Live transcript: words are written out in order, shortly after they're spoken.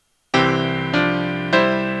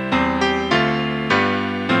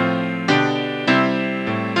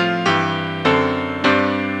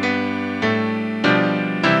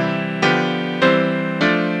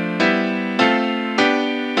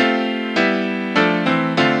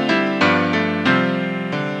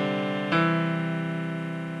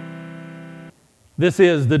This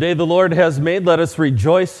is the day the Lord has made. Let us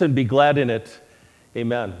rejoice and be glad in it.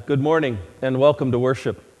 Amen. Good morning and welcome to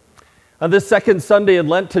worship. On this second Sunday in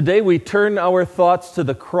Lent, today we turn our thoughts to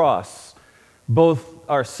the cross, both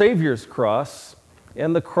our Savior's cross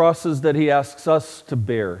and the crosses that he asks us to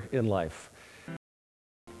bear in life.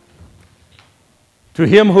 To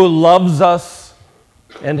him who loves us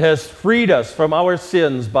and has freed us from our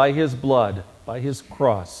sins by his blood, by his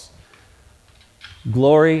cross,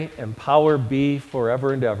 glory and power be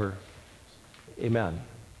forever and ever. Amen.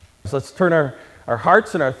 So let's turn our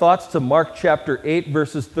hearts and our thoughts to Mark chapter 8,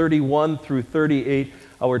 verses 31 through 38,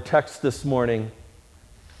 our text this morning.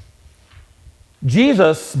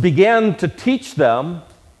 Jesus began to teach them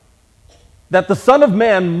that the Son of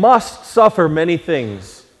Man must suffer many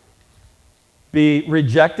things, be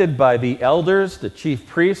rejected by the elders, the chief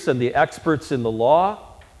priests, and the experts in the law,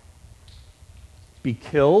 be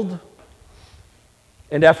killed,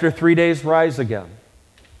 and after 3 days rise again.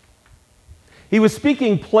 He was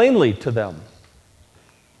speaking plainly to them.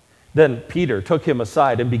 Then Peter took him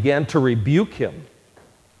aside and began to rebuke him.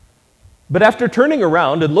 But after turning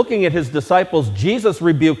around and looking at his disciples, Jesus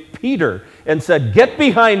rebuked Peter and said, "Get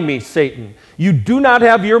behind me, Satan. You do not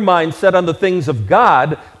have your mind set on the things of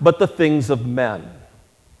God, but the things of men."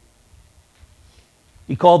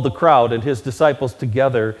 He called the crowd and his disciples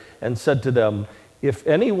together and said to them, "If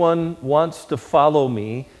anyone wants to follow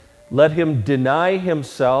me, let him deny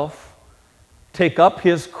himself, take up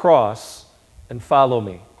his cross, and follow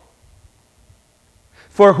me.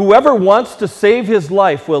 For whoever wants to save his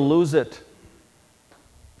life will lose it.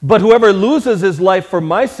 But whoever loses his life for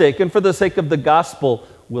my sake and for the sake of the gospel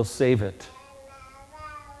will save it.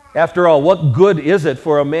 After all, what good is it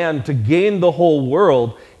for a man to gain the whole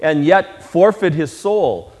world and yet forfeit his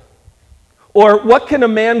soul? Or what can a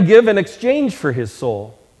man give in exchange for his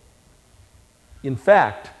soul? In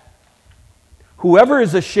fact, whoever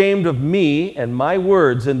is ashamed of me and my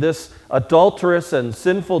words in this adulterous and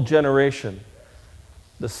sinful generation,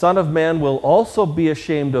 the Son of Man will also be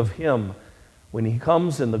ashamed of him when he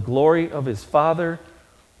comes in the glory of his Father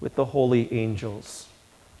with the holy angels."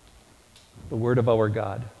 The word of our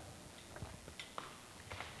God.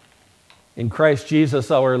 In Christ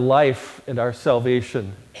Jesus, our life and our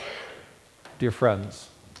salvation, dear friends.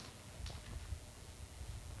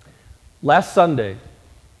 Last Sunday,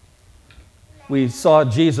 we saw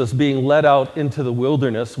Jesus being led out into the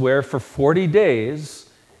wilderness where for 40 days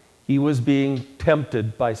he was being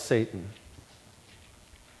tempted by Satan.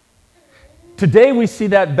 Today we see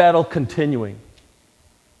that battle continuing.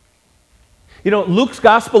 Luke's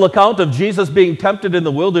gospel account of Jesus being tempted in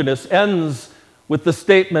the wilderness ends with the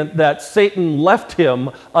statement that Satan left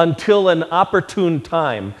him until an opportune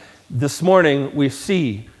time. This morning we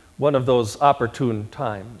see one of those opportune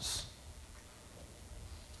times.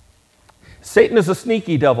 Satan is a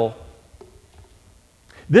sneaky devil.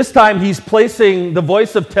 This time he's placing the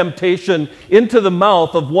voice of temptation into the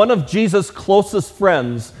mouth of one of Jesus' closest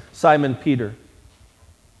friends, Simon Peter.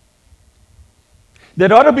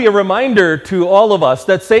 That ought to be a reminder to all of us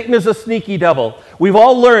that Satan is a sneaky devil. We've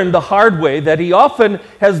all learned the hard way that he often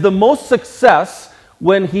has the most success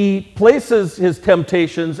when he places his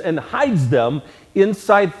temptations and hides them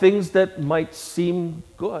inside things that might seem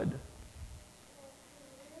good.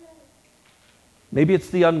 Maybe it's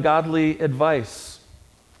the ungodly advice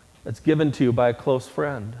that's given to you by a close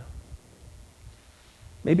friend.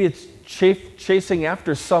 Maybe it's chasing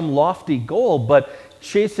after some lofty goal, but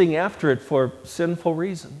chasing after it for sinful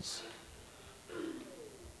reasons.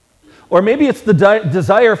 Or maybe it's the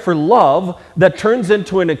desire for love that turns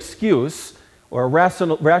into an excuse or a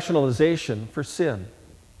rationalization for sin.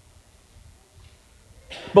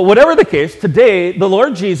 But whatever the case, today the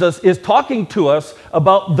Lord Jesus is talking to us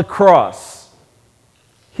about the cross.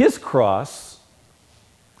 His cross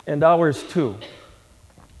and ours too.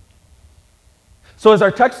 So as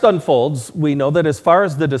our text unfolds, we know that as far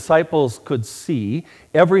as the disciples could see,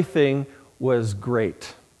 everything was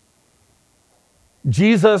great.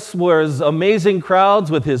 Jesus was amazing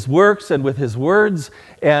crowds with his works and with his words,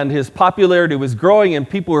 and his popularity was growing, and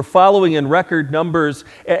people were following in record numbers.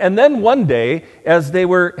 And then one day, as they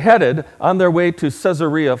were headed on their way to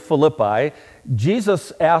Caesarea Philippi,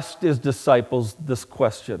 Jesus asked his disciples this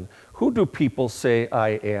question: "Who do people say I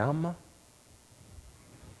am?"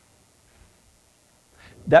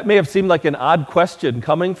 That may have seemed like an odd question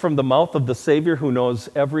coming from the mouth of the Savior who knows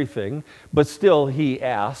everything, but still he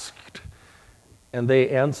asked, and they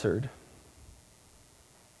answered.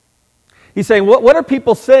 He's saying, what are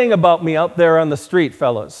people saying about me out there on the street,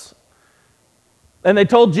 fellas? And they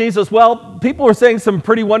told Jesus, well, people were saying some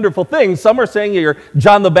pretty wonderful things. Some are saying you're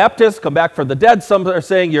John the Baptist, come back from the dead. Some are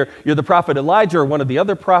saying you're the prophet Elijah or one of the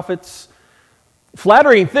other prophets.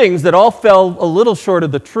 Flattering things that all fell a little short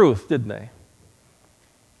of the truth, didn't they?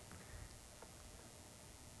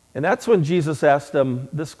 And that's when Jesus asked them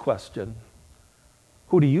this question: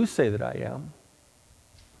 who do you say that I am?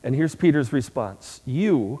 And here's Peter's response: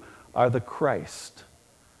 you are the Christ,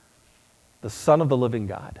 the Son of the living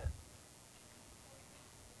God.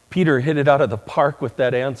 Peter hit it out of the park with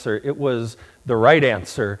that answer. It was the right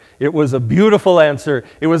answer. It was a beautiful answer.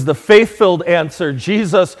 It was the faith-filled answer.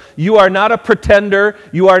 Jesus, you are not a pretender.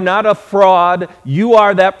 You are not a fraud. You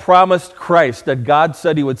are that promised Christ that God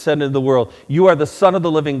said he would send into the world. You are the Son of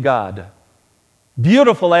the living God.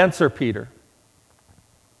 Beautiful answer, Peter.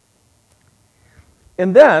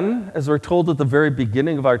 And then, as we're told at the very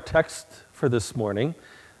beginning of our text for this morning,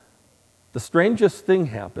 the strangest thing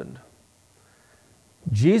happened.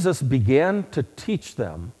 Jesus began to teach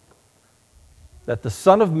them that the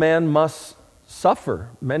Son of Man must suffer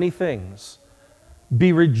many things,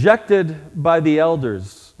 be rejected by the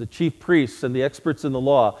elders, the chief priests, and the experts in the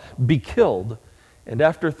law, be killed, and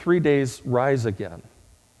after 3 days rise again.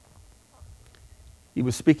 He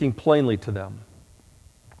was speaking plainly to them.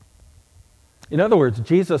 In other words,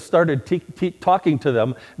 Jesus started talking to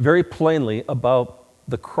them very plainly about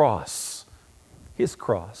the cross, his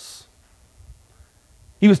cross.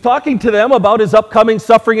 He was talking to them about his upcoming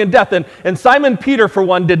suffering and death. And Simon Peter, for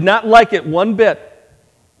one, did not like it one bit.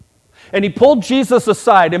 And he pulled Jesus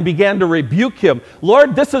aside and began to rebuke him.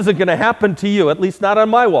 Lord, this isn't going to happen to you, at least not on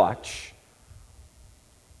my watch.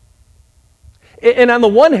 And on the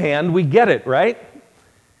one hand, we get it, right?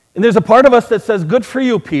 And there's a part of us that says, good for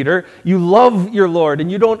you, Peter. You love your Lord,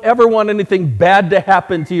 and you don't ever want anything bad to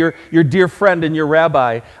happen to your dear friend and your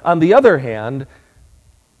rabbi. On the other hand,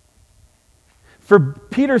 for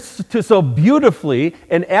Peter to so beautifully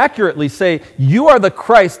and accurately say, you are the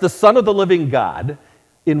Christ, the Son of the living God,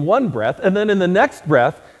 in one breath, and then in the next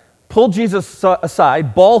breath, pull Jesus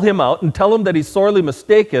aside, bawl him out, and tell him that he's sorely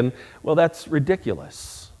mistaken, well, that's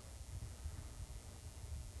ridiculous.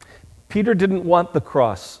 Peter didn't want the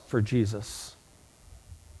cross for Jesus,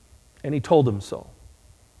 and he told him so.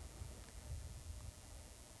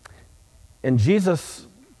 And Jesus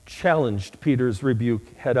challenged Peter's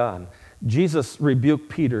rebuke head on. Jesus rebuked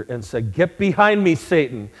Peter and said, get behind me,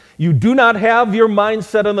 Satan. You do not have your mind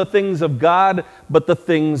set on the things of God, but the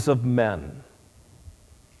things of men.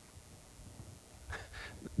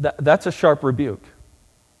 That's a sharp rebuke.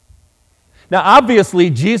 Now,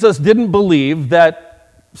 obviously, Jesus didn't believe that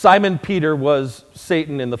Simon Peter was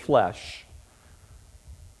Satan in the flesh.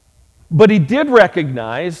 But he did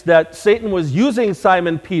recognize that Satan was using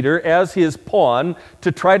Simon Peter as his pawn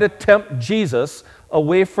to try to tempt Jesus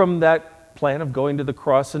away from that plan of going to the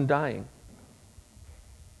cross and dying.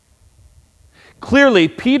 Clearly,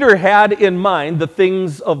 Peter had in mind the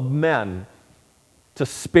things of men to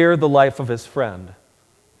spare the life of his friend.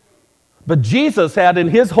 But Jesus had in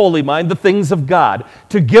his holy mind the things of God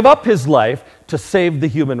to give up his life to save the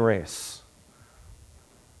human race.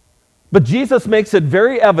 But Jesus makes it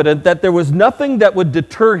very evident that there was nothing that would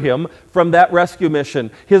deter him from that rescue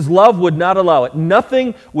mission. His love would not allow it.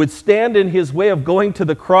 Nothing would stand in his way of going to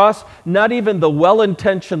the cross, not even the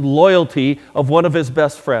well-intentioned loyalty of one of his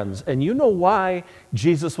best friends. And you know why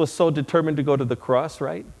Jesus was so determined to go to the cross,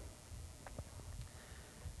 right?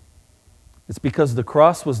 It's because the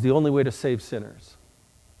cross was the only way to save sinners.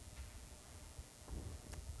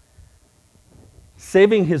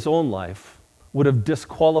 Saving his own life would have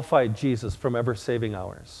disqualified Jesus from ever saving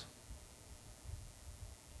ours.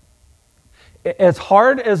 As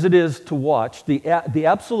hard as it is to watch, the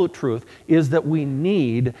absolute truth is that we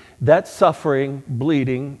need that suffering,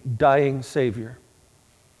 bleeding, dying Savior.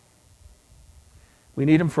 We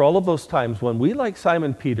need him for all of those times when we, like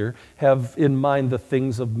Simon Peter, have in mind the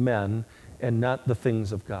things of men and not the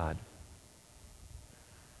things of God.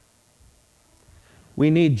 We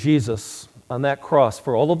need Jesus on that cross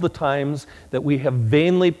for all of the times that we have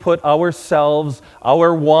vainly put ourselves,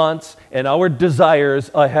 our wants, and our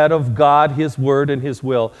desires ahead of God, his word, and his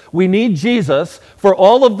will. We need Jesus for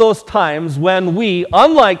all of those times when we,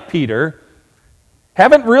 unlike Peter,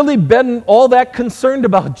 haven't really been all that concerned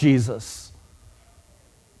about Jesus.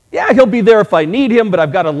 Yeah, he'll be there if I need him, but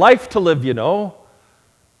I've got a life to live, you know.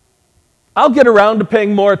 I'll get around to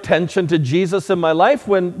paying more attention to Jesus in my life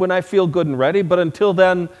when I feel good and ready, but until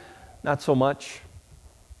then, not so much.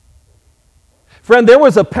 Friend, there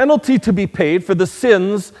was a penalty to be paid for the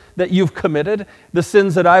sins that you've committed, the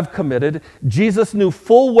sins that I've committed. Jesus knew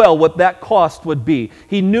full well what that cost would be.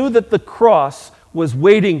 He knew that the cross was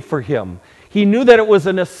waiting for him. He knew that it was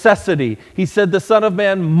a necessity. He said the Son of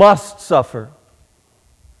Man must suffer.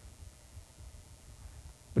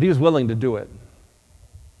 But he was willing to do it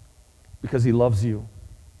because he loves you.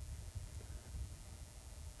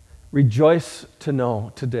 Rejoice to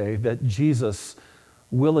know today that Jesus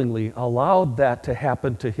willingly allowed that to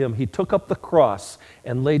happen to him. He took up the cross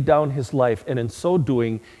and laid down his life, and in so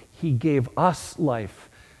doing, he gave us life.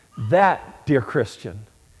 That, dear Christian,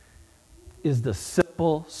 is the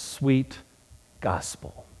simple, sweet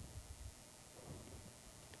gospel.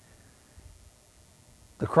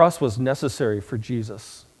 The cross was necessary for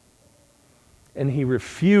Jesus, and he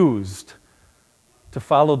refused to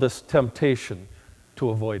follow this temptation to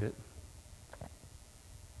avoid it.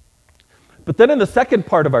 But then in the second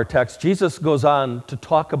part of our text, Jesus goes on to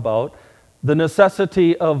talk about the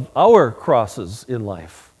necessity of our crosses in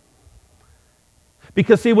life.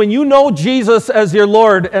 Because see, when you know Jesus as your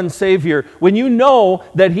Lord and Savior, when you know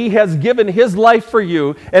that he has given his life for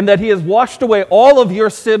you and that he has washed away all of your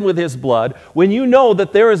sin with his blood, when you know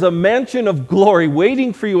that there is a mansion of glory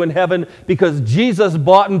waiting for you in heaven because Jesus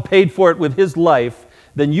bought and paid for it with his life,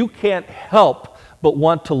 then you can't help but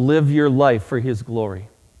want to live your life for his glory.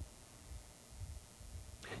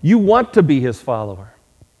 You want to be his follower.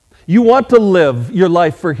 You want to live your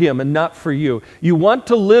life for him and not for you. You want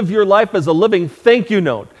to live your life as a living thank you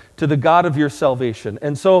note to the God of your salvation.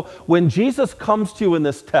 And so when Jesus comes to you in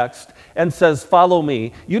this text and says, "Follow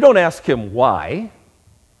me," you don't ask him why.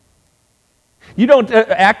 You don't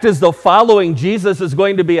act as though following Jesus is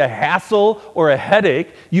going to be a hassle or a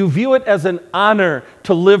headache. You view it as an honor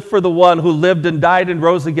to live for the one who lived and died and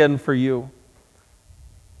rose again for you.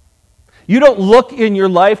 You don't look in your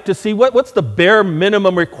life to see what's the bare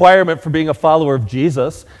minimum requirement for being a follower of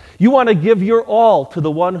Jesus. You want to give your all to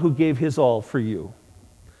the one who gave his all for you.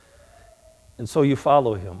 And so you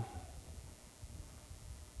follow him.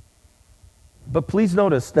 But please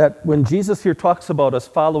notice that when Jesus here talks about us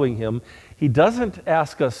following him, he doesn't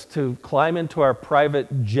ask us to climb into our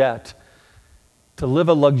private jet, to live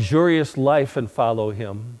a luxurious life and follow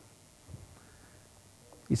him.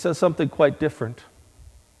 He says something quite different.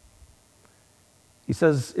 He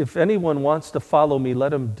says, if anyone wants to follow me,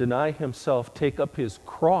 let him deny himself, take up his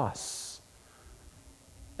cross,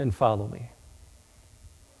 and follow me.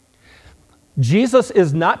 Jesus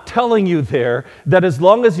is not telling you there that as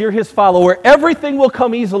long as you're his follower, everything will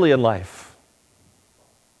come easily in life.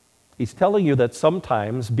 He's telling you that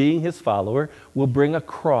sometimes being his follower will bring a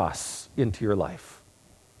cross into your life.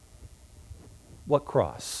 What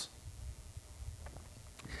cross?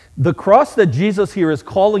 The cross that Jesus here is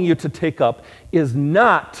calling you to take up is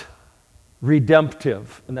not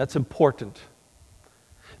redemptive, and that's important.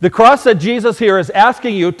 The cross that Jesus here is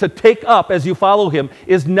asking you to take up as you follow him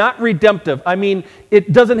is not redemptive. I mean,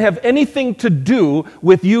 it doesn't have anything to do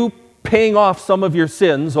with you paying off some of your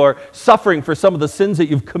sins or suffering for some of the sins that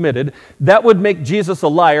you've committed. That would make Jesus a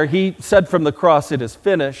liar. He said from the cross, "It is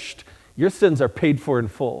finished." Your sins are paid for in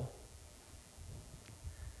full.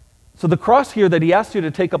 So the cross here that he asks you to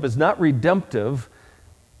take up is not redemptive,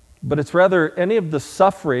 but it's rather any of the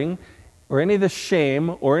suffering or any of the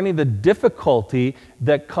shame or any of the difficulty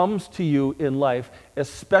that comes to you in life,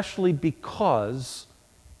 especially because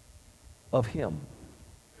of him.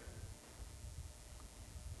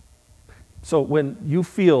 So when you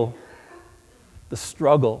feel the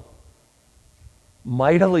struggle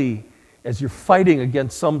mightily as you're fighting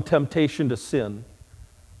against some temptation to sin,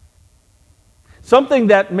 something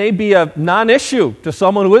that may be a non-issue to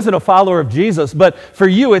someone who isn't a follower of Jesus, but for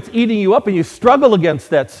you it's eating you up and you struggle against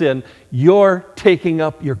that sin, you're taking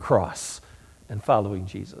up your cross and following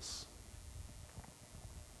Jesus.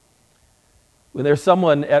 When there's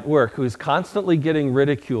someone at work who's constantly getting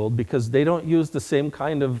ridiculed because they don't use the same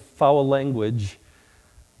kind of foul language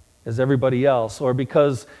as everybody else, or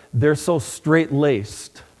because they're so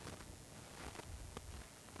straight-laced,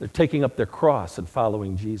 they're taking up their cross and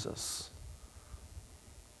following Jesus.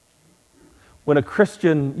 When a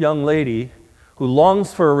Christian young lady who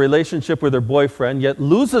longs for a relationship with her boyfriend yet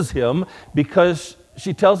loses him because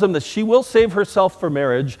she tells him that she will save herself for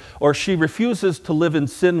marriage, or she refuses to live in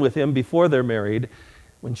sin with him before they're married,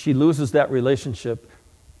 when she loses that relationship,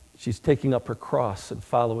 she's taking up her cross and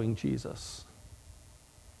following Jesus.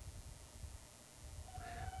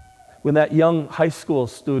 When that young high school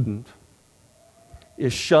student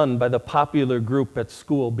is shunned by the popular group at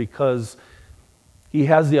school because he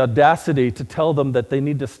has the audacity to tell them that they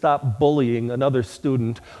need to stop bullying another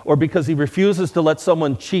student, or because he refuses to let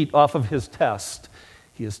someone cheat off of his test,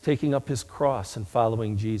 he is taking up his cross and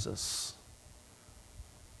following Jesus.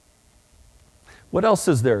 What else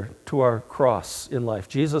is there to our cross in life?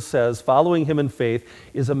 Jesus says following him in faith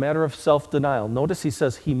is a matter of self-denial. Notice he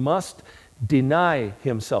says he must deny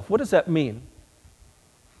himself. What does that mean?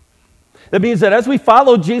 That means that as we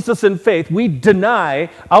follow Jesus in faith, we deny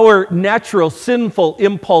our natural sinful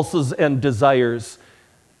impulses and desires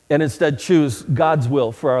and instead choose God's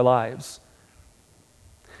will for our lives.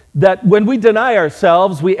 That when we deny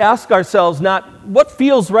ourselves, we ask ourselves not what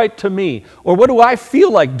feels right to me, or what do I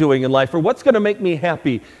feel like doing in life, or what's going to make me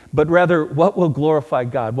happy, but rather what will glorify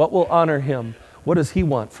God, what will honor him, what does he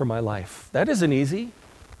want for my life? That isn't easy.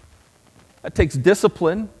 That takes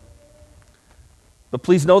discipline. But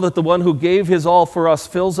please know that the one who gave his all for us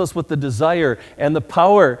fills us with the desire and the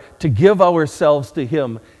power to give ourselves to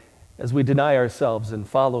him as we deny ourselves and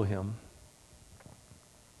follow him.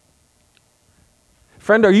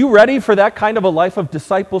 Friend, are you ready for that kind of a life of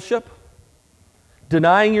discipleship?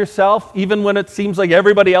 Denying yourself even when it seems like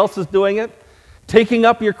everybody else is doing it? Taking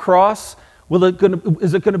up your cross?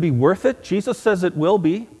 Is it going to be worth it? Jesus says it will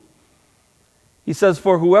be. He says,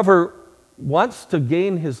 for whoever wants to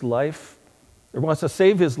gain his life or wants to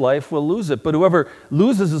save his life will lose it. But whoever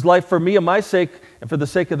loses his life for me and my sake and for the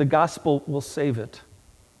sake of the gospel will save it.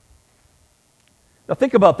 Now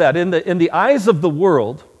think about that. In the eyes of the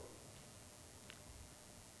world,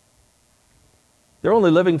 they're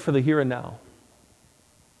only living for the here and now.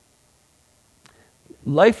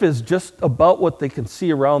 Life is just about what they can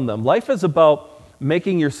see around them. Life is about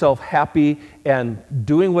making yourself happy and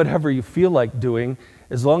doing whatever you feel like doing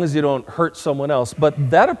as long as you don't hurt someone else.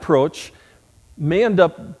 But that approach may end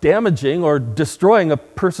up damaging or destroying a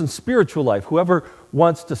person's spiritual life. Whoever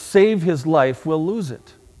wants to save his life will lose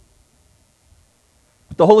it.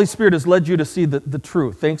 But the Holy Spirit has led you to see the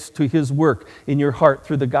truth. Thanks to his work in your heart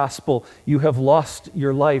through the gospel, you have lost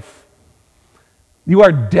your life. You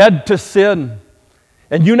are dead to sin.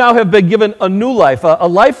 And you now have been given a new life, a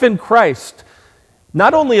life in Christ.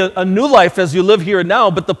 Not only a new life as you live here and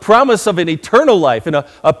now, but the promise of an eternal life in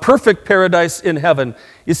a perfect paradise in heaven.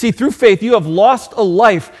 You see, through faith, you have lost a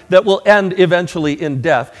life that will end eventually in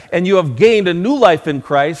death. And you have gained a new life in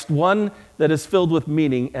Christ, one that is filled with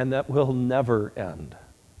meaning and that will never end.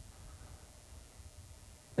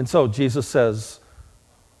 And so Jesus says,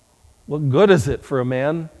 what good is it for a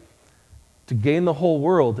man to gain the whole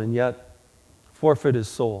world and yet forfeit his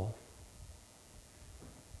soul?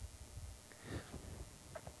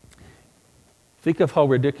 Think of how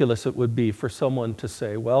ridiculous it would be for someone to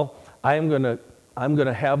say, well, I'm going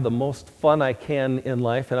to have the most fun I can in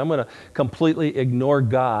life, and I'm going to completely ignore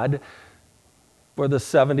God for the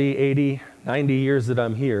 70, 80, 90 years that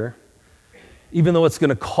I'm here, even though it's going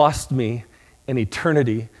to cost me an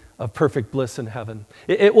eternity of perfect bliss in heaven.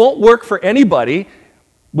 It won't work for anybody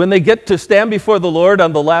when they get to stand before the Lord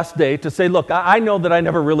on the last day to say, look, I know that I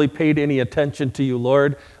never really paid any attention to you,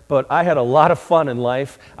 Lord, but I had a lot of fun in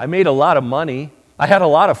life. I made a lot of money. I had a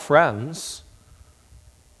lot of friends.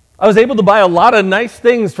 I was able to buy a lot of nice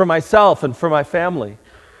things for myself and for my family.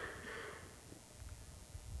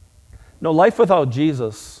 No, life without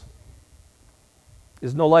Jesus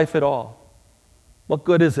is no life at all. What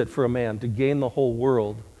good is it for a man to gain the whole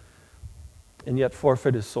world and yet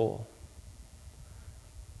forfeit his soul?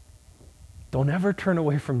 Don't ever turn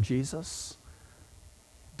away from Jesus.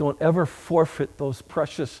 Don't ever forfeit those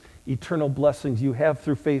precious eternal blessings you have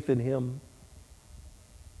through faith in him.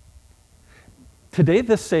 Today,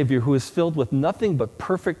 this Savior, who is filled with nothing but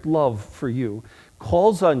perfect love for you,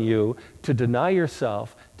 calls on you to deny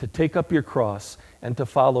yourself, to take up your cross, and to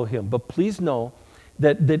follow him. But please know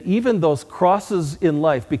that even those crosses in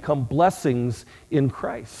life become blessings in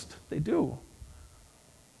Christ. They do.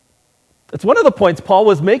 It's one of the points Paul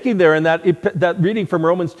was making there in that reading from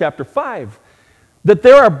Romans chapter 5, that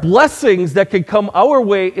there are blessings that can come our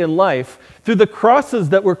way in life through the crosses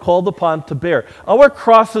that we're called upon to bear. Our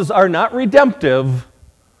crosses are not redemptive,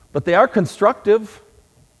 but they are constructive.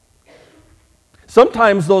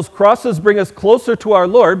 Sometimes those crosses bring us closer to our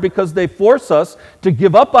Lord because they force us to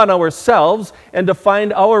give up on ourselves and to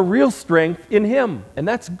find our real strength in him, and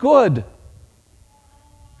that's good.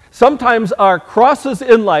 Sometimes our crosses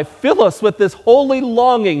in life fill us with this holy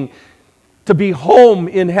longing to be home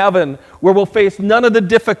in heaven, where we'll face none of the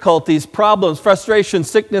difficulties, problems,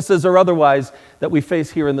 frustrations, sicknesses, or otherwise that we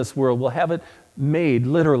face here in this world. We'll have it made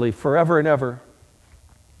literally forever and ever.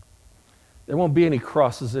 There won't be any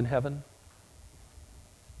crosses in heaven.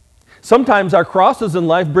 Sometimes our crosses in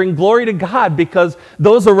life bring glory to God because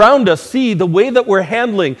those around us see the way that we're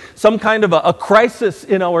handling some kind of a crisis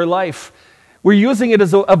in our life. We're using it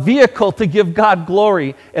as a vehicle to give God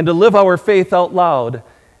glory and to live our faith out loud.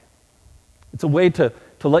 It's a way to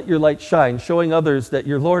to let your light shine, showing others that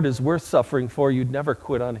your Lord is worth suffering for. You'd never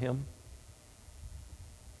quit on him.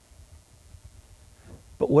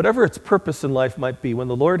 But whatever its purpose in life might be, when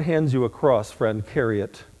the Lord hands you a cross, friend, carry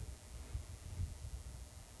it.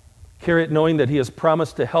 Carry it knowing that he has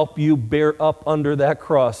promised to help you bear up under that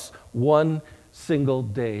cross one single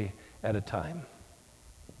day at a time.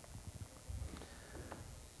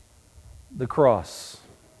 The cross.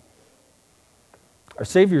 Our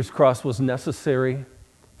Savior's cross was necessary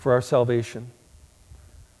for our salvation.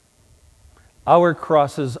 Our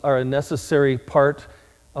crosses are a necessary part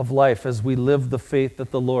of life as we live the faith that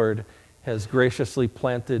the Lord has graciously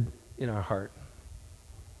planted in our heart.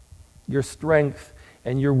 Your strength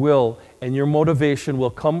and your will and your motivation will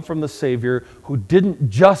come from the Savior who didn't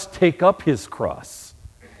just take up his cross.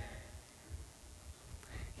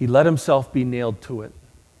 He let himself be nailed to it.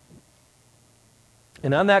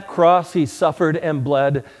 And on that cross, he suffered and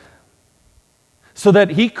bled so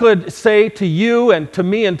that he could say to you and to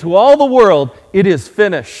me and to all the world, it is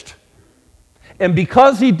finished. And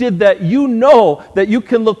because he did that, you know that you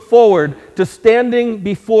can look forward to standing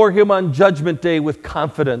before him on Judgment Day with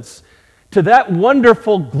confidence, to that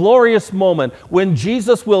wonderful, glorious moment when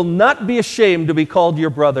Jesus will not be ashamed to be called your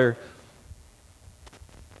brother.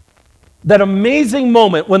 That amazing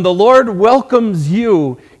moment when the Lord welcomes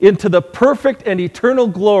you into the perfect and eternal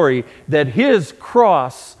glory that his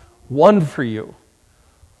cross won for you.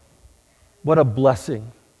 What a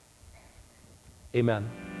blessing.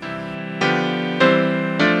 Amen.